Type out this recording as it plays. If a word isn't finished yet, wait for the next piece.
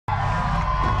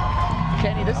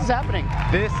This is happening.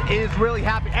 This is really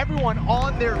happening. Everyone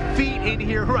on their feet in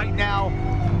here right now.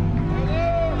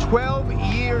 12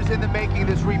 years in the making of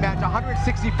this rematch.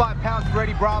 165 pounds for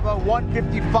Eddie Bravo,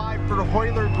 155 for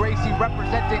Royler Gracie,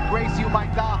 representing Gracie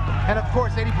Umaita, and of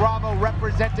course Eddie Bravo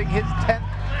representing his 10th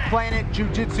Planet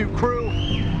Jiu-Jitsu crew.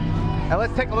 And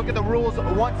let's take a look at the rules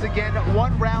once again.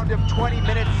 1 round of 20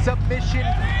 minutes, submission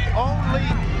only.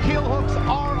 Heel hooks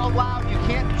are allowed. You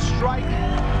can't strike.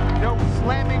 No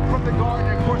slamming from the guard,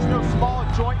 and of course no small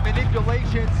joint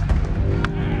manipulations.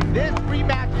 This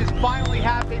rematch is finally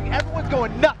happening. Everyone's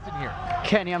going nuts in here.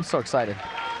 Kenny, I'm so excited.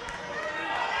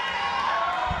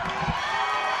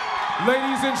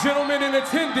 Ladies and gentlemen in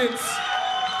attendance,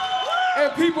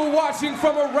 and people watching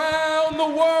from around the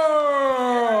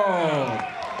world,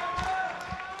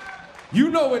 you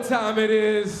know what time it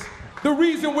is. The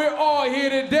reason we're all here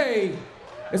today,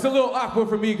 it's a little awkward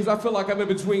for me because I feel like I'm in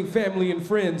between family and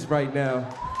friends right now.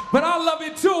 But I love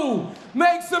it too.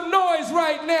 Make some noise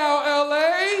right now,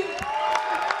 LA.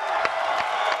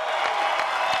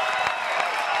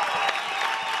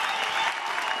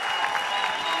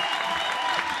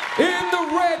 In the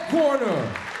red corner,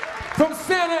 from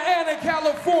Santa Ana,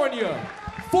 California,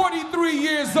 43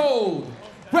 years old,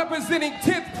 representing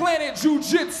 10th Planet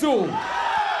Jiu-Jitsu.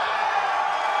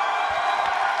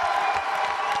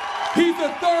 He's a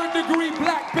 3rd-degree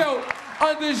black belt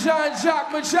under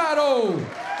Jean-Jacques Machado.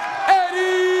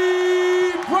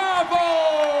 Eddie Bravo!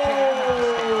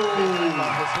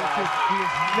 He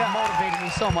is motivating me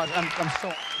so much. I'm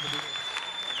so...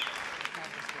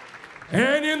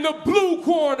 And in the blue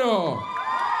corner,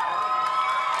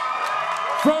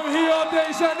 from Rio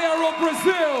de Janeiro,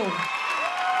 Brazil,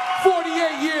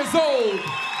 48 years old,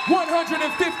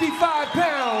 155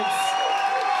 pounds,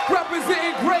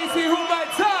 representing Gracie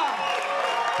Umaita.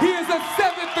 He is a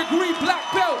 7th-degree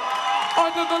black belt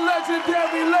under the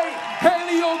legendary late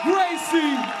Helio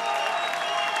Gracie.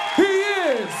 He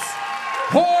is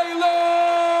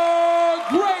Royler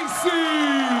Gracie.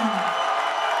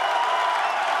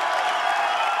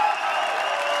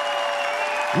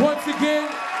 Once again,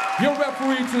 your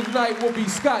referee tonight will be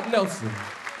Scott Nelson.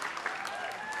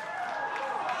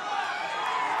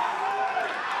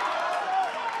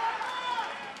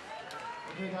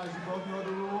 Okay guys, you both know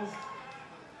the rules.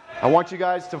 I want you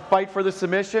guys to fight for the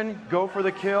submission, go for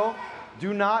the kill.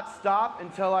 Do not stop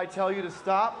until I tell you to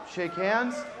stop. Shake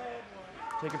hands.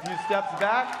 Take a few steps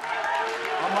back.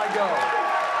 On my go.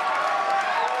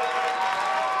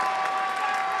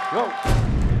 Go.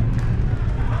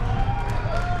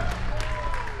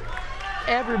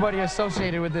 Everybody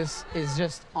associated with this is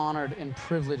just honored and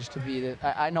privileged to be there.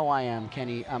 I know I am,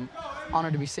 Kenny. I'm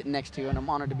honored to be sitting next to you, and I'm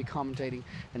honored to be commentating,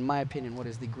 in my opinion, what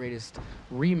is the greatest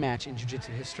rematch in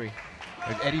jiu-jitsu history.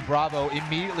 And Eddie Bravo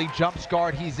immediately jumps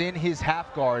guard. He's in his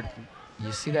half guard.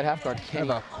 You see that half guard, Kenny?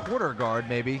 Kind of a quarter guard,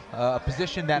 maybe. A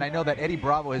position that I know that Eddie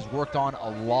Bravo has worked on a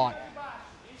lot.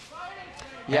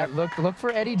 Yeah, look for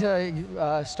Eddie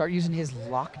to start using his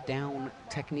lockdown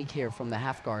technique here from the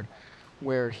half guard,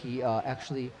 where he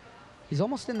he's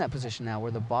almost in that position now,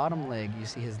 where the bottom leg, you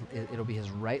see it'll be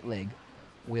his right leg,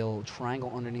 will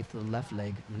triangle underneath the left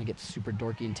leg. I'm gonna get super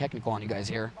dorky and technical on you guys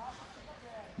here,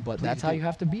 but that's how you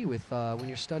have to be with when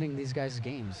you're studying these guys'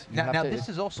 games. Now this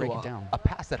is also a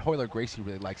pass that Royler Gracie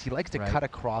really likes. He likes to cut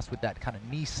across with that kind of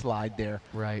knee slide there.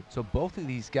 Right. So both of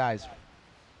these guys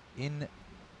in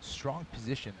strong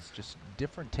positions, just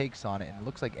different takes on it, and it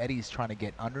looks like Eddie's trying to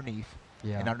get underneath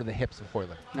and under the hips of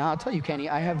Royler. Now, I'll tell you, Kenny,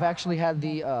 I have actually had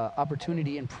the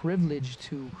opportunity and privilege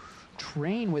to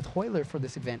train with Royler for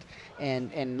this event.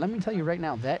 And let me tell you right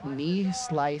now, that knee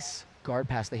slice guard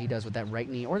pass that he does with that right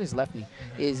knee or his left knee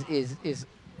is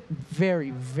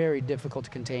very, very difficult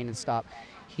to contain and stop.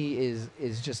 He is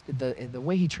just, the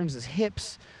way he turns his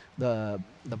hips, the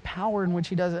power in which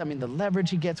he does it, I mean, the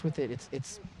leverage he gets with it,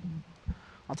 it's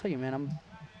I'll tell you, man, I'm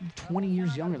 20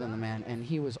 years younger than the man, and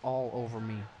he was all over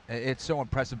me. It's so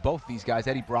impressive. Both these guys,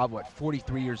 Eddie Bravo at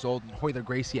 43 years old and Royler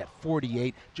Gracie at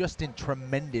 48, just in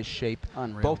tremendous shape.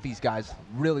 Unreal. Both these guys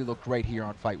really look great here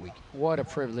on Fight Week. What a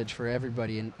privilege for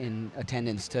everybody in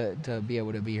attendance to be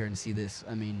able to be here and see this.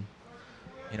 I mean,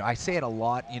 you know, I say it a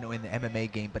lot, you know, in the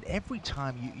MMA game, but every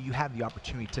time you have the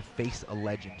opportunity to face a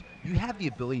legend, you have the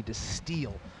ability to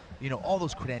steal, you know, all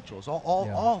those credentials,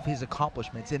 all of his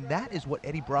accomplishments, and that is what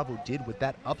Eddie Bravo did with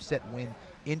that upset win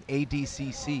in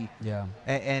ADCC. Yeah.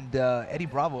 And Eddie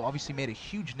Bravo obviously made a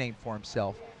huge name for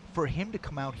himself. For him to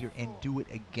come out here and do it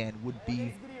again would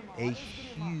be a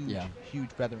huge, huge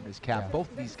feather in his cap. Both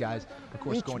of these guys, of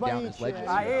course, going down as legends.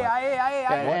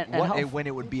 What a win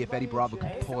it would be if Eddie Bravo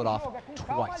could pull it off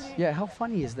twice. Yeah, how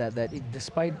funny is that?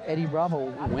 Despite Eddie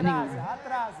Bravo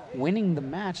winning the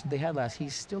match that they had last,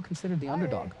 he's still considered the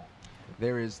underdog.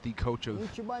 There is the coach of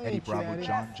Eddie Bravo,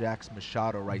 Jean-Jacques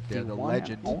Machado, right there, the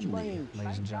legend. Only,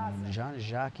 ladies and gentlemen,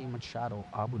 Jean-Jacques Machado,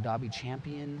 Abu Dhabi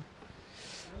champion.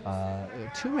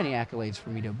 Too many accolades for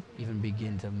me to even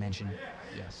begin to mention.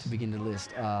 Yes. To begin to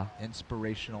list.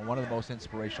 Inspirational, one of the most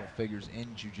inspirational figures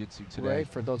in Jiu-Jitsu today. Right,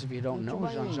 for those of you who don't know,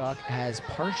 Jean-Jacques has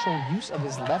partial use of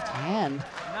his left hand.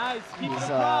 He's,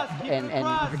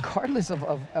 and regardless of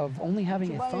only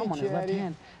having a thumb on his left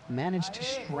hand, managed to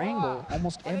strangle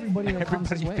almost everybody that comes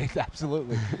his way.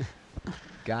 Absolutely.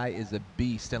 Guy is a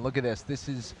beast. And look at this. This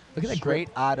is straight grip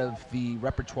out of the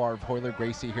repertoire of Royler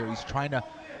Gracie here. He's trying to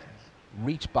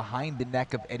reach behind the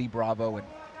neck of Eddie Bravo and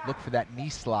look for that knee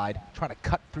slide, trying to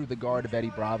cut through the guard of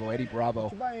Eddie Bravo. Eddie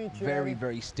Bravo very,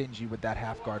 very stingy with that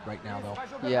half guard right now,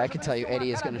 though. Yeah, I can tell you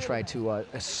Eddie is going to try to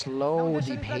slow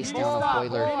the pace down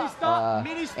of Royler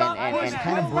and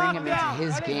kind of bring him into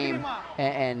his game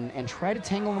and try to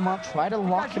tangle him up, try to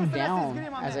lock him down.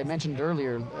 As I mentioned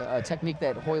earlier, a technique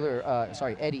that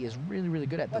Eddie is really, really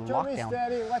good at, the lockdown.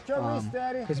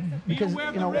 Because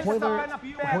you know,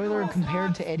 Royler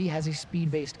compared to Eddie has a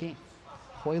speed-based game.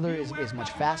 Royler is much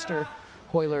faster.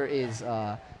 Royler is,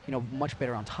 you know, much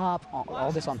better on top.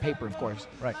 All this on paper, of course.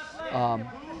 Right.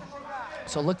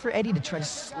 So look for Eddie to try to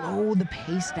slow the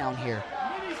pace down here.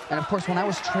 And of course, when I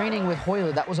was training with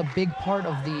Royler, that was a big part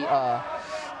of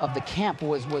the camp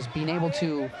was being able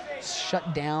to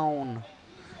shut down,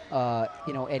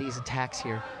 you know, Eddie's attacks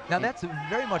here. Now that's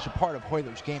very much a part of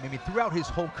Royler's game. I mean, throughout his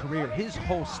whole career, his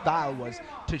whole style was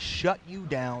to shut you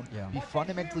down, be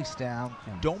fundamentally sound,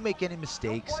 don't make any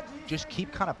mistakes, just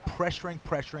keep kind of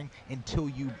pressuring until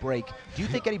you break. Do you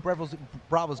think Eddie Bravo's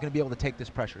going to be able to take this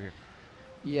pressure here?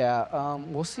 Yeah,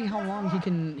 we'll see how long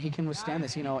he can withstand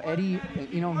this. You know, Eddie,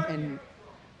 you know, and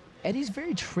Eddie's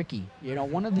very tricky. You know,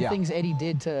 one of the things Eddie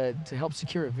did to help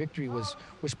secure a victory was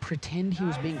pretend he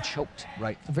was being choked.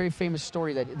 Right. It's a very famous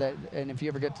story that and if you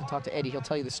ever get to talk to Eddie, he'll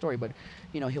tell you the story. But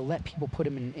you know, he'll let people put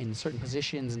him in certain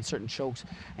positions and certain chokes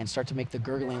and start to make the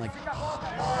gurgling like,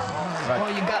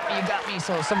 oh, you got me.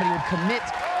 So somebody would commit,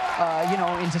 you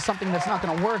know, into something that's not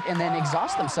going to work and then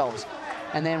exhaust themselves.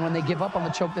 And then when they give up on the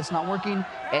choke that's not working,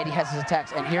 Eddie has his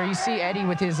attacks. And here you see Eddie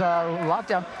with his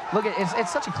lockdown. Look,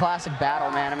 it's such a classic battle,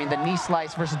 man. I mean, the knee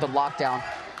slice versus the lockdown.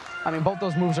 I mean, both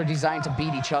those moves are designed to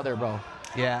beat each other, bro.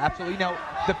 Yeah, absolutely. Now,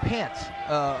 the pants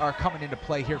are coming into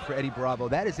play here for Eddie Bravo.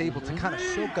 That is able to kind of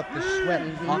soak up the sweat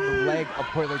on the leg of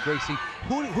Royler Gracie.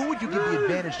 Who would you give the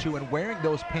advantage to in wearing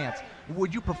those pants?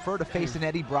 Would you prefer to face an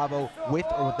Eddie Bravo with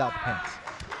or without the pants?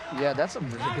 Yeah, that's a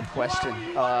really good question.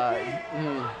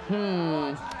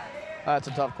 That's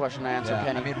a tough question to answer,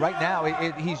 Kenny. I mean, right now,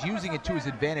 he's using it to his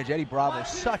advantage. Eddie Bravo,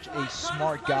 such a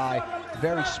smart guy,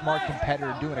 very smart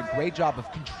competitor, doing a great job of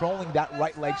controlling that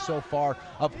right leg so far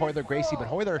of Royler Gracie. But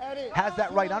Royler has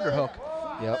that right underhook,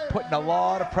 putting a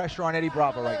lot of pressure on Eddie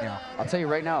Bravo right now. I'll tell you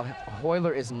right now,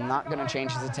 Royler is not going to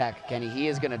change his attack, Kenny. He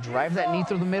is going to drive that knee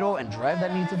through the middle and drive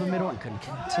that knee through the middle and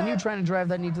continue trying to drive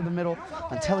that knee through the middle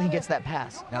until he gets that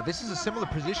pass. Now, this is a similar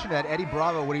position that Eddie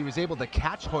Bravo, when he was able to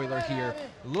catch Royler here,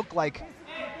 looked like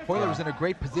Royler was in a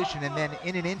great position, and then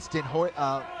in an instant,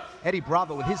 Eddie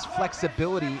Bravo, with his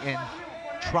flexibility and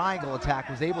triangle attack,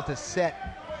 was able to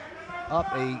set up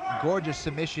a gorgeous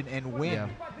submission and win.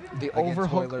 The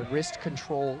overhook wrist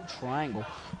control triangle,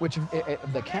 which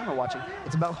the camera watching,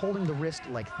 it's about holding the wrist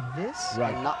like this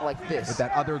and not like this. With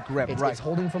that other grip, it's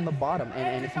holding from the bottom.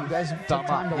 And if you guys take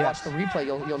time to watch the replay,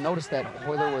 you'll notice that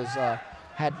Royler was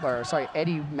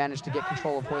Eddie managed to get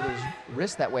control of Royler's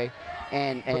wrist that way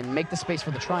and make the space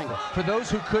for the triangle. For those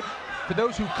who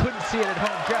couldn't see it at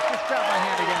home, Jeff, just grab my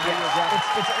hand again.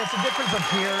 It's a difference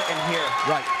of here and here.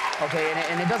 Right. Okay,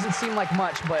 and it doesn't seem like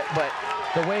much, but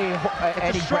the way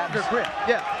Eddie grabs grip.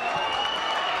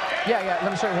 Yeah,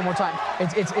 let me show you one more time.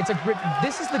 It's a grip.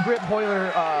 This is the grip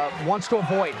Royler wants to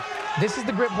avoid. This is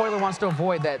the grip Royler wants to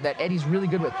avoid that Eddie's really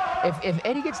good with. If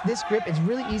Eddie gets this grip, it's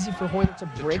really easy for Royler to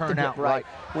break the grip, right?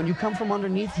 When you come from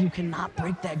underneath, you cannot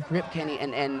break that grip, Kenny.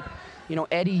 And you know,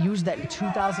 Eddie used that in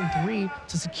 2003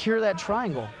 to secure that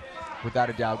triangle.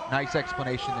 Without a doubt. Nice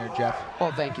explanation there, Jeff.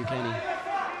 Oh, thank you, Kenny.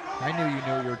 I knew you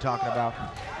knew what you were talking about.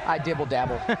 I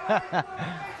dibble-dabble.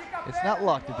 It's not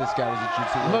luck that this guy was a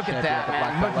jiu-jitsu world Look at that,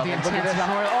 man. Look at the intensity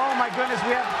on Royler. Oh, my goodness.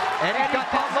 We have Eddie's got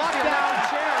that lockdown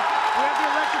chair. We have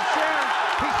the electric chair.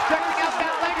 He's stretching out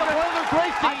that leg of Royler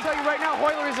Gracie. I tell you right now,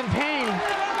 Royler is in pain.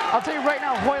 I'll tell you right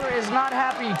now, Royler is not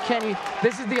happy, Kenny.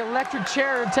 This is the electric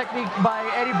chair technique by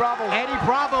Eddie Bravo. Eddie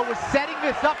Bravo was setting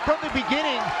this up from the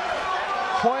beginning.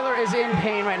 Royler is in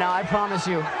pain right now, I promise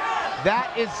you.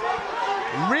 That is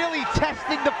really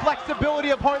testing the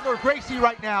flexibility of Royler Gracie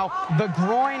right now. The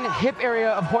groin, hip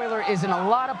area of Royler is in a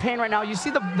lot of pain right now. You see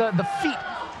the feet,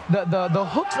 the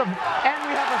hooks of, and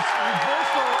we have a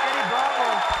reversal, Eddie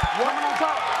Bravo coming on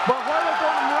top, but Royler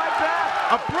throwing him right back.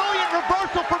 A brilliant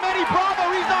reversal from Eddie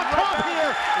Bravo. He's on top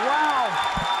here. Wow.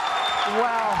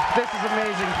 Wow, this is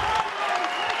amazing.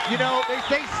 You know, they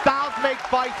say styles make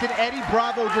fights, and Eddie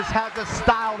Bravo just has a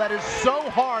style that is so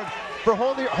hard for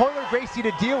Royler Gracie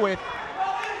to deal with.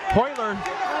 Royler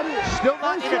still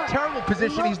not in a terrible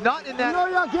position. He's not in that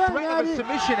threat of a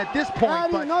submission at this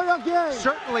point, but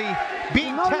certainly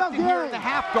being tested here in the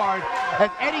half guard as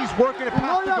Eddie's working to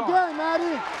pass the guard.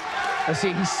 Let's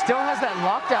see, he still has that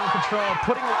lockdown control,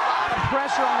 putting a lot of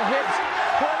pressure on the hips.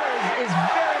 Royler is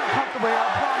very uncomfortable here, I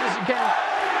promise you, Kenny.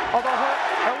 Although,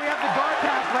 and we have the guard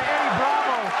pass by Eddie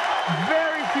Bravo.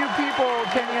 Very few people,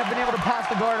 Kenny, have been able to pass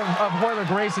the guard of Royler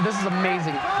Gracie. This is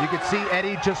amazing. You can see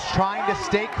Eddie just trying to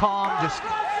stay calm, just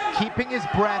keeping his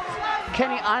breath.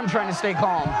 Kenny, I'm trying to stay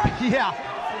calm. Yeah,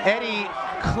 Eddie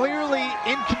clearly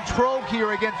in control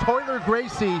here against Royler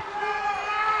Gracie.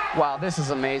 Wow, this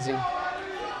is amazing.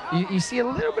 You see a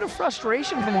little bit of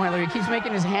frustration from Royler. He keeps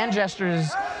making his hand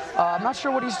gestures. I'm not sure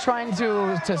what he's trying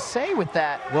to say with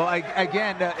that. Well,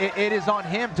 again, it is on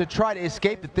him to try to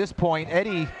escape at this point.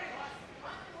 Eddie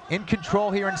in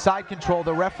control here, inside control.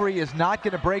 The referee is not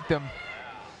going to break them.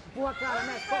 I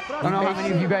don't know how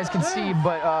many of you guys can see,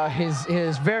 but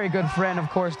his very good friend, of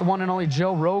course, the one and only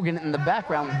Joe Rogan in the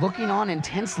background, looking on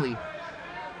intensely.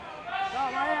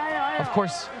 Of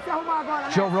course,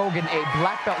 Joe Rogan, a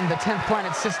black belt in the 10th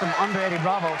Planet system under Eddie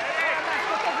Bravo. Look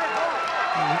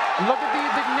at the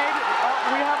negative.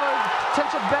 We have a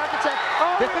potential back attack.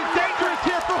 Oh, this is dangerous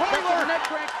here for Royler. Neck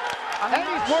crank.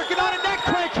 Eddie's working on a neck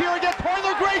crank here against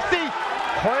Royler Gracie.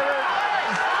 Royler.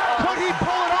 Could he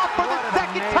pull it off for the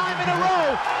second time in a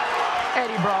row?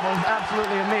 Eddie Bravo is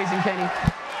absolutely amazing, Kenny.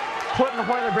 Putting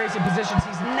Royler Gracie in positions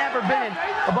he's never been in.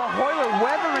 But Royler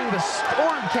weathering the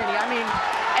storm, Kenny. I mean,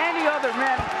 any other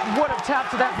man would have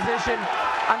tapped to that position.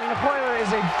 I mean, Royler is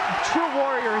a true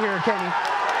warrior here, Kenny.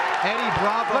 Eddie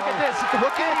Bravo. Look at this.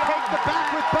 Look at him take the back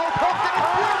with both hooks. And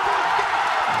it's beautiful.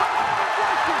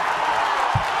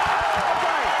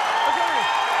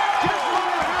 Just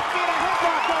Royler has to get a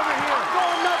headlock over here. I'm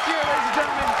going nuts here, ladies and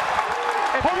gentlemen.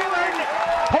 Royler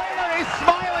is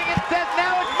smiling and says,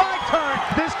 now it's my turn.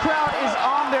 This crowd is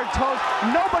on their toes.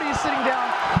 Nobody is sitting down.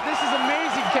 This is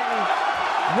amazing, Kenny.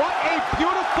 What a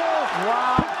beautiful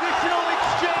positional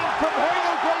exchange from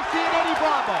Royler Gracie and Eddie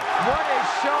Bravo. What a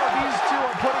show these two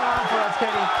are putting on for us,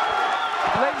 Kenny.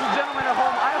 Ladies and gentlemen at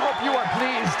home, I hope you are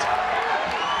pleased.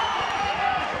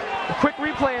 A quick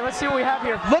replay, let's see what we have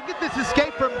here. Look at this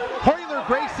escape from Royler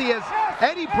Gracie as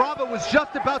Eddie Bravo was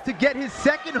just about to get his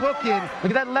second hook in.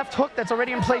 Look at that left hook that's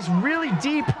already in place, really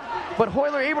deep, but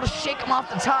Royler able to shake him off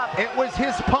the top. It was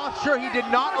his posture. He did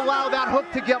not allow that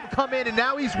hook to come in, and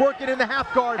now he's working in the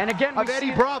half guard and again, of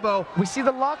Eddie Bravo. We see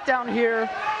the lockdown here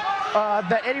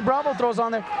that Eddie Bravo throws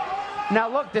on there. Now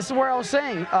look, this is where I was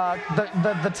saying,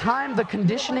 the time, the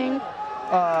conditioning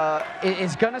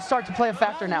is going to start to play a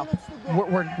factor now.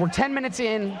 We're 10 minutes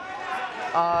in.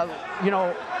 You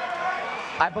know,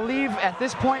 I believe at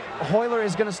this point, Royler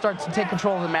is going to start to take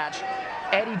control of the match.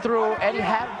 Eddie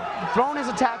had thrown his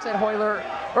attacks at Royler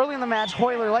early in the match.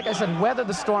 Royler, like I said, weathered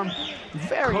the storm.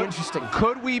 Very interesting.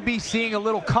 Could we be seeing a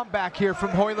little comeback here from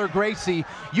Royler Gracie?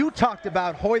 You talked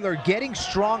about Royler getting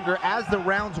stronger as the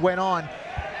rounds went on.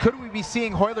 Could we be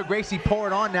seeing Royler Gracie pour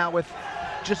it on now with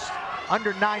just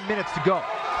under 9 minutes to go?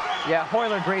 Yeah,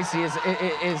 Royler Gracie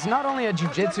is not only a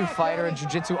jiu-jitsu fighter, a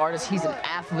jiu-jitsu artist, he's an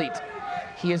athlete.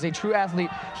 He is a true athlete.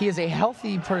 He is a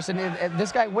healthy person.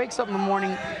 This guy wakes up in the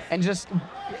morning and just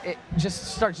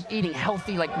starts eating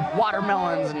healthy, like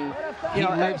watermelons, and he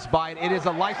lives by it. It is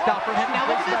a lifestyle for him. Now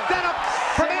look at this setup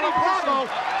from Eddie Bravo.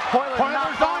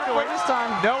 Royler's on to it this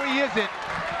time. No, he isn't.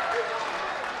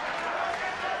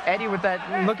 Eddie with that,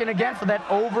 looking again for that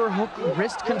overhook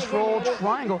wrist control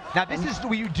triangle. Now this is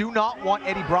where you do not want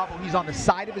Eddie Bravo. He's on the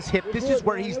side of his hip. This is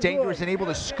where he's dangerous and able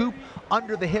to scoop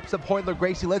under the hips of Royler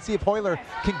Gracie. Let's see if Royler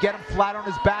can get him flat on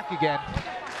his back again.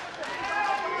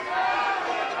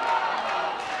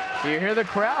 You hear the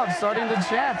crowd starting to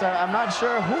chant. I'm not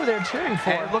sure who they're cheering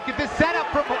for. And look at this setup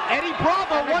from Eddie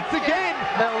Bravo once again.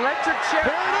 The electric chair.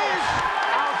 There it is.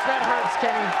 Ouch, that hurts,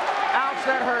 Kenny. Ouch,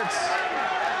 that hurts.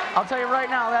 I'll tell you right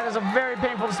now, that is a very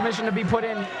painful submission to be put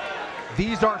in.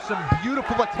 These are some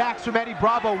beautiful attacks from Eddie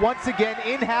Bravo once again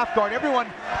in half guard. Everyone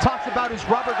talks about his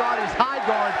rubber guard, his high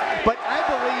guard, but I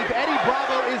believe Eddie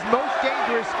Bravo is most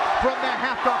dangerous from that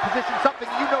half guard position,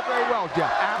 something you know very well, Jeff.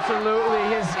 Absolutely.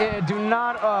 Do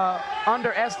not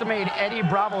underestimate Eddie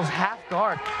Bravo's half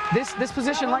guard. This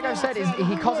position, like I said,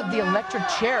 he calls it the electric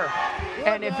chair.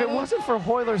 And if it wasn't for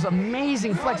Royler's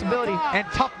amazing flexibility and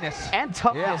toughness and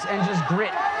just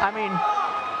grit, I mean.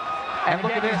 And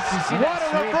look at this. What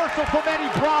a reversal from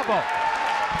Eddie Bravo.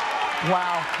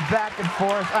 Wow, back and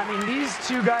forth. I mean, these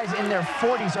two guys in their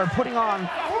 40s are putting on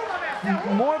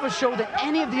more of a show than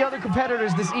any of the other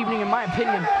competitors this evening, in my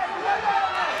opinion.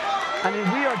 I mean,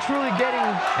 we are truly getting...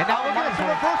 And now look at this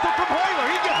reversal from Royler.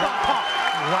 He gets on top.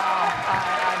 Wow,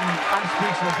 I'm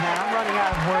speechless, man. I'm running out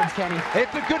of words, Kenny.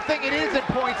 It's a good thing it is in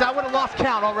points. I would have lost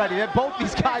count already. Both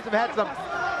these guys have had some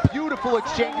beautiful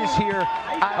exchanges here.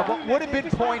 What would have been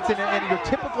points in your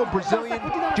typical Brazilian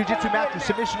Jiu-Jitsu match or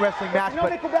submission wrestling match,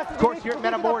 but of course here at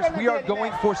Metamoris we are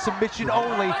going for submission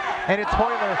only, and it's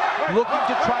Royler looking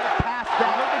to try to pass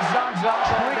that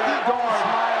tricky guard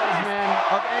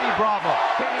of Eddie Bravo.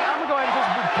 Kenny, I'm going to go ahead and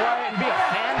just be quiet and be a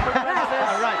fan for the rest of this.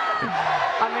 All right.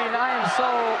 I mean, I am so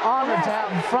honored to have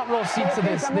front row seats to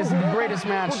this. This is the greatest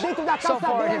match so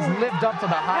far. It has lived up to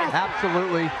the hype.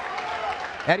 Absolutely.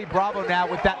 Eddie Bravo now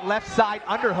with that left side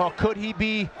underhook. Could he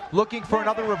be looking for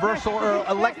another reversal or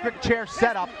electric chair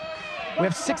setup? We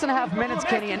have 6.5 minutes,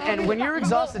 Kenny, and when you're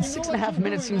exhausted, 6.5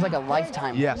 minutes seems like a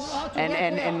lifetime. Yes.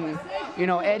 And you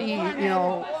know, Eddie, you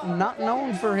know, not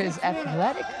known for his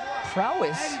athletic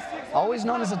prowess, always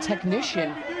known as a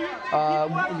technician.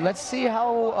 Let's see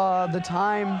how the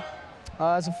time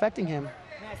is affecting him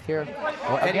here.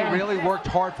 Well, Eddie really worked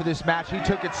hard for this match. He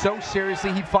took it so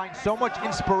seriously. He finds so much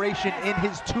inspiration in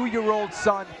his 2-year-old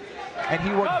son, and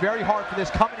he worked very hard for this,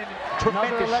 coming in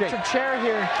tremendous Another electric chair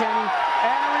here, Kenny,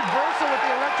 and a reversal with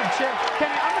the electric chair.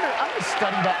 Kenny, I'm gonna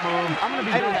study that move. I'm gonna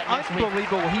be doing that next week.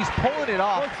 Unbelievable. He's pulling it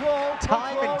off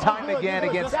time and time again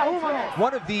against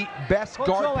one of the best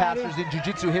guard passers in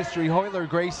Jiu-Jitsu history, Royler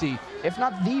Gracie. If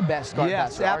not the best guard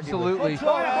passer, absolutely.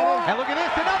 Arguably. And look at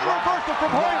this, another reversal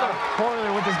from Royler.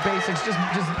 Royler with his basics, just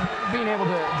being able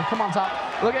to come on top.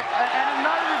 Look at, and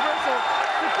another reversal.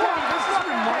 This is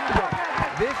remarkable.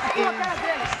 This is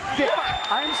sick.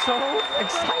 I am so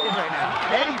excited right now.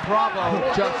 Eddie Bravo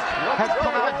just has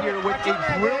come out here with a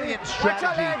brilliant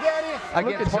strategy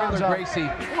against Royler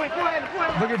Gracie.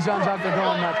 Look at Jean-Jacques, they're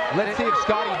going nuts. Let's see if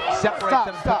Scotty separates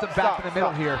them and puts them back in the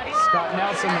middle here. Scott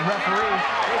Nelson, the referee.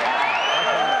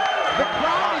 The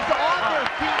crowd is on their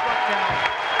feet right now.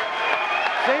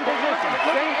 Same position.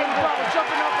 Same Bravo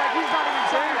jumping up like he's not even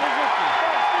same position.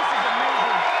 This is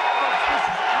amazing. This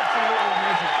is absolutely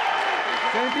amazing.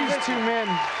 These two men.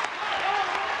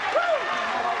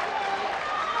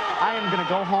 I am going to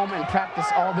go home and practice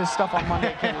all this stuff on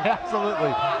Monday, Kenny.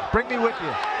 Absolutely. Bring me with you.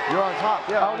 You're on top.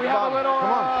 Yeah. We have a little... Come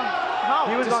on.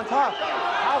 He was on top.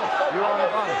 You're on the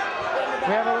bottom.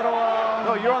 We have a little...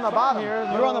 No, you're on the bottom. Here,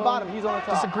 you're on the bottom. He's on the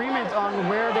top. Disagreement on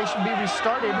where they should be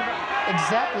restarted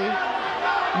exactly.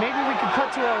 Maybe we could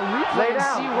cut to a replay and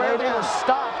see where they were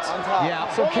stopped. On top. Yeah.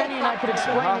 So Kenny and I could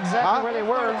explain exactly where they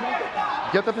were.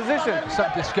 Get the position. Some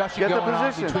discussion going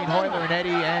on between Royler and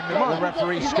Eddie and the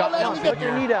referee Scott Nelson. Put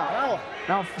your knee down.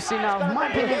 Now, see, now, in my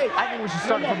opinion, I think we should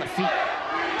start from the feet.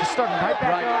 Just start right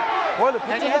back up. Or the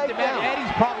put your leg down.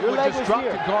 Eddie's probably would just drop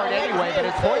the guard anyway, but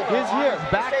it's Royler. He's here.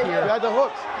 Back here. You had the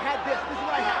hooks.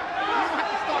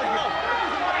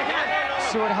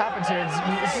 See what happens here.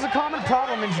 This is a common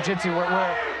problem in Jiu-Jitsu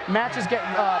where matches get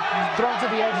thrown to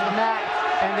the edge of the mat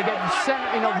and they get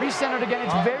recentered again.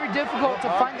 It's very difficult to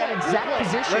find that exact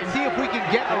position. Let's see if we can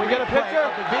get a picture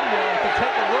of the video to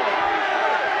take a look.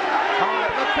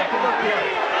 Let's take a look here.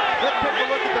 Let's take a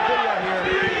look at the video here.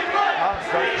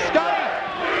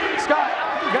 Scott,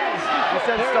 guys. He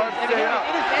said start stay up.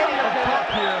 It is Eddie on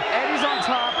top here. Eddie's on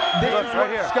top. This is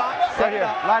where Scott set it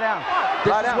up. Lie down.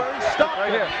 This is where he stopped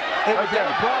right here. It was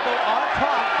Eddie Bravo on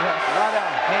top. Yes. Lie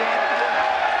down. And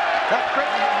that's great.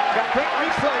 Got great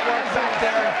replay work back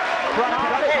there.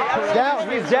 Down.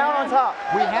 He's down on top.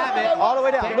 We have it. All the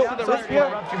way down. Look, this here.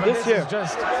 This here.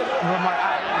 Just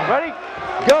ready?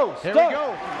 Go. Here we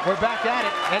go. We're back at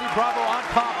it. Eddie Bravo on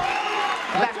top.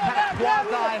 That kind of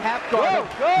quasi half guard.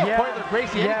 Royler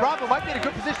Gracie. Eddie Bravo might be in a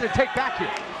good position to take back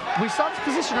here. We saw this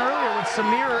position earlier with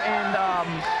Samir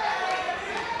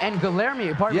and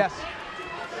Guilherme. Yes.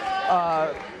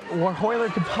 Where Royler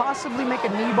could possibly make a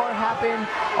knee bar happen,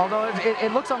 although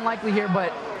it looks unlikely here,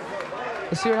 but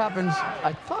let's see what happens.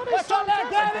 I thought I saw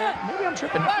that right there. Maybe I'm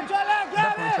tripping.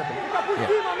 Definitely tripping.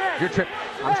 Yeah. You're tripping.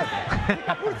 I'm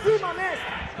tripping.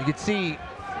 You can see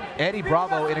Eddie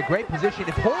Bravo in a great position.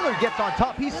 If Royler gets on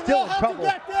top, he's still in trouble.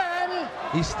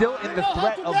 He's still in the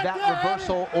threat of that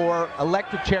reversal or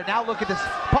electric chair. Now look at this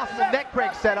possible neck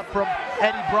break setup from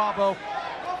Eddie Bravo.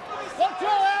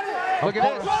 Look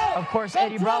at this. Of course,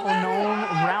 Eddie Bravo, known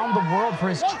around the world for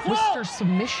his twister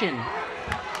submission.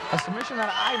 A submission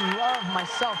that I love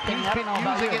myself. He's been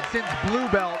using it since blue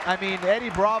belt. I mean,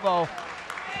 Eddie Bravo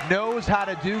knows how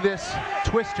to do this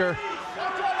twister.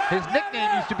 His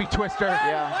nickname used to be Twister.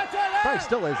 Yeah. Probably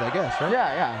still is, I guess, right?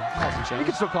 Yeah. Hasn't changed. You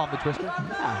can still call him the Twister.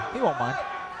 Yeah. He won't mind.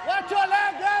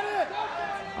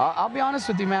 I'll be honest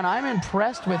with you, man. I'm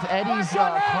impressed with Eddie's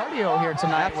cardio here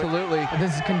tonight. Absolutely. With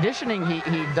this conditioning,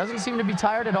 he doesn't seem to be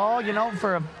tired at all. You know,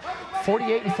 for a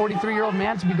 48 and 43-year-old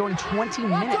man to be going 20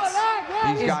 minutes.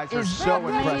 These guys are so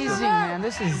amazing, impressive. man.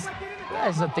 That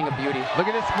is a thing of beauty. Look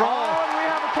at this roll. Oh, and we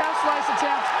have a calf slice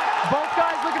attempt. Both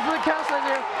guys looking for the calf slice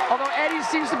here, although Eddie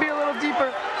seems to be a little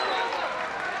deeper.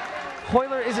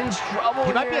 Royler is in trouble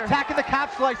He might be attacking the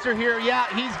calf slicer here. Yeah,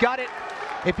 he's got it.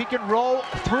 If he can roll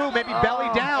through, maybe belly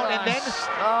down, and then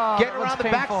get around the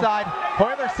backside.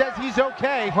 Royler says he's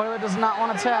okay. Royler does not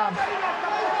want to tap.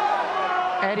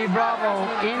 Eddie Bravo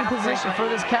in position for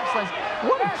this calf slice.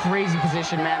 What a crazy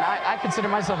position, man. I consider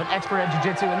myself an expert at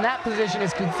jiu-jitsu, and that position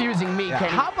is confusing me, Kenny.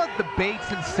 How about the baits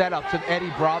and setups of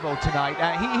Eddie Bravo tonight?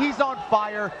 He's on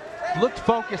fire, looked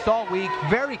focused all week,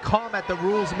 very calm at the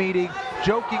rules meeting,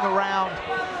 joking around.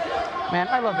 Man,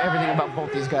 I love everything about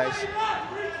both these guys.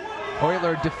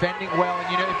 Royler defending well,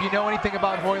 and if you know anything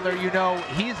about Royler, you know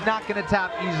he's not going to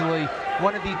tap easily.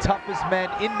 One of the toughest men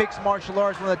in mixed martial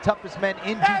arts, one of the toughest men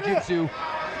in jiu-jitsu.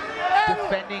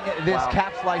 Defending this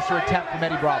calf slicer attempt from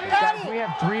Eddie Bravo. Guys, we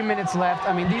have 3 minutes left.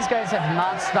 I mean, these guys have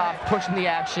not stopped pushing the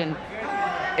action.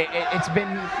 It's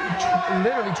been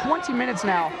literally 20 minutes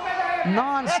now.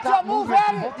 Non-stop movement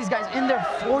from both these guys in their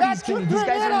 40s, Kenny. These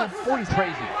guys are in their 40s.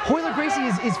 Crazy. Royler Gracie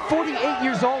is 48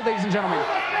 years old, ladies and gentlemen.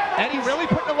 Eddie really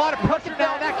putting a lot of pressure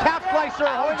now on that calf slicer.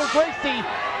 Royler Gracie.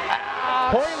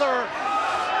 Royler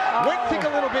wincing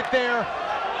a little bit there.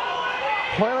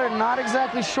 Royler not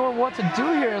exactly sure what to do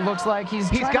here, it looks like. He's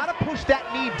got to push that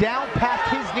knee down past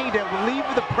his knee to relieve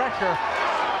the pressure.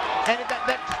 And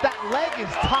that leg is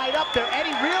tied up there.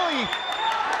 Eddie really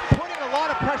putting a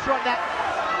lot of pressure on that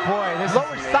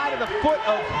lower side of the foot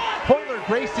of Royler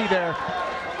Gracie there.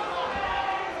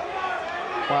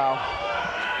 Wow.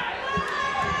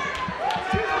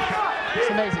 It's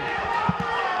amazing.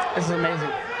 This is amazing.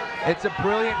 It's a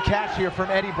brilliant catch here from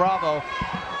Eddie Bravo.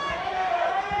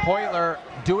 Royler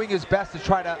doing his best to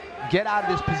try to get out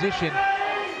of this position,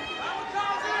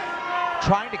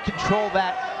 trying to control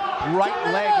that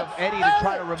right leg of Eddie to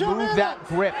try to remove that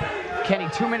grip. Kenny,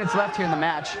 2 minutes left here in the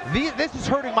match. This is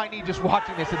hurting my knee just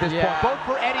watching this at this point, both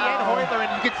for Eddie and Royler,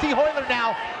 and you can see Royler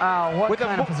now what with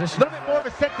kind of position? A little bit more of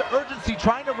a sense of urgency,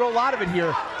 trying to roll out of it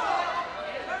here.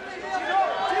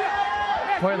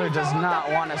 Royler does not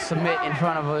want to submit in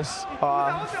front of us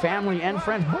family and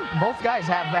friends. Both guys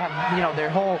have their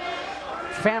whole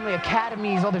family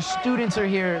academies, all their students are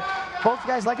here. Both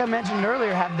guys, like I mentioned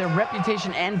earlier, have their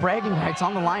reputation and bragging rights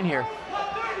on the line here.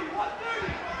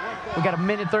 We got a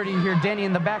minute 30 here. Denny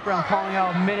in the background calling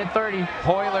out minute 30.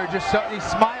 Royler just he's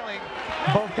smiling.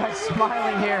 Both guys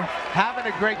smiling here.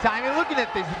 Having a great time. And looking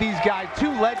at these guys, two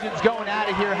legends going at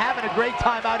it here, having a great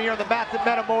time out here on the mats at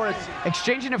Metamoris.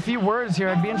 Exchanging a few words here.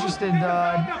 I'd be interested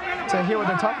to hear what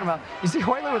they're talking about. You see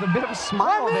Royler with a bit of a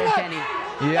smile there, Kenny.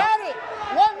 Yeah.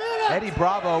 Eddie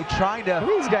Bravo trying to... Look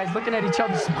at these guys looking at each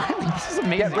other smiling. This is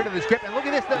amazing. Get rid of this grip. And look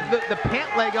at this, the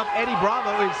pant leg of Eddie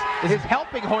Bravo is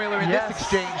helping Royler in this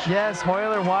exchange. Yes,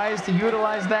 Royler wise to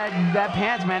utilize that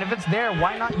pants, man. If it's there,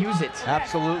 why not use it?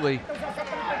 Absolutely.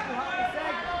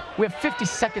 We have 50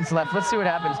 seconds left. Let's see what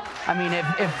happens. I mean, if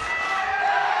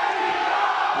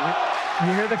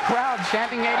you hear the crowd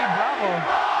chanting Eddie Bravo.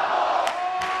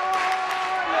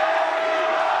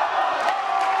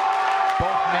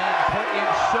 Both men put in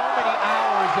so many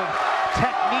hours of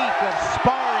technique, of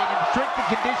sparring and strength and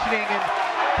conditioning, and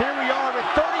here we are with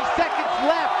 30 seconds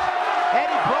left.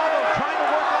 Eddie Bravo trying to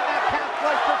work on that calf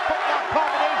slicer footlock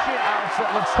combination.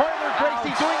 Royler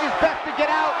Gracie doing his best to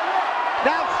get out.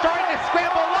 Now starting to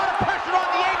scramble. A lot of pressure on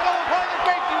the ankle of Royler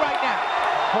Gracie right now.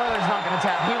 Royler's not going to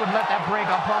tap. He would let that break.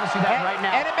 I'll promise you that right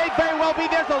now. And it may very well be.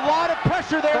 There's a lot of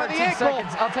pressure there on the ankle. 13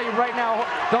 seconds. I'll tell you right now,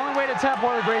 the only way to tap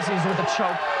Royler Gracie is with a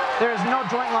choke. There is no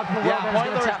joint lock in the world.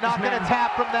 Royler is not going to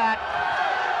tap from that.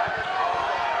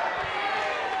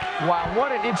 Wow, what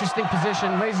an interesting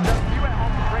position. Ladies and gentlemen, if you went home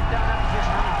to break down that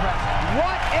position, I'm impressed.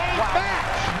 What a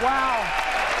match! Wow.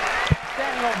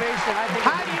 Standing ovation. I think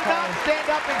how do you not stand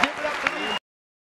up and give it up for these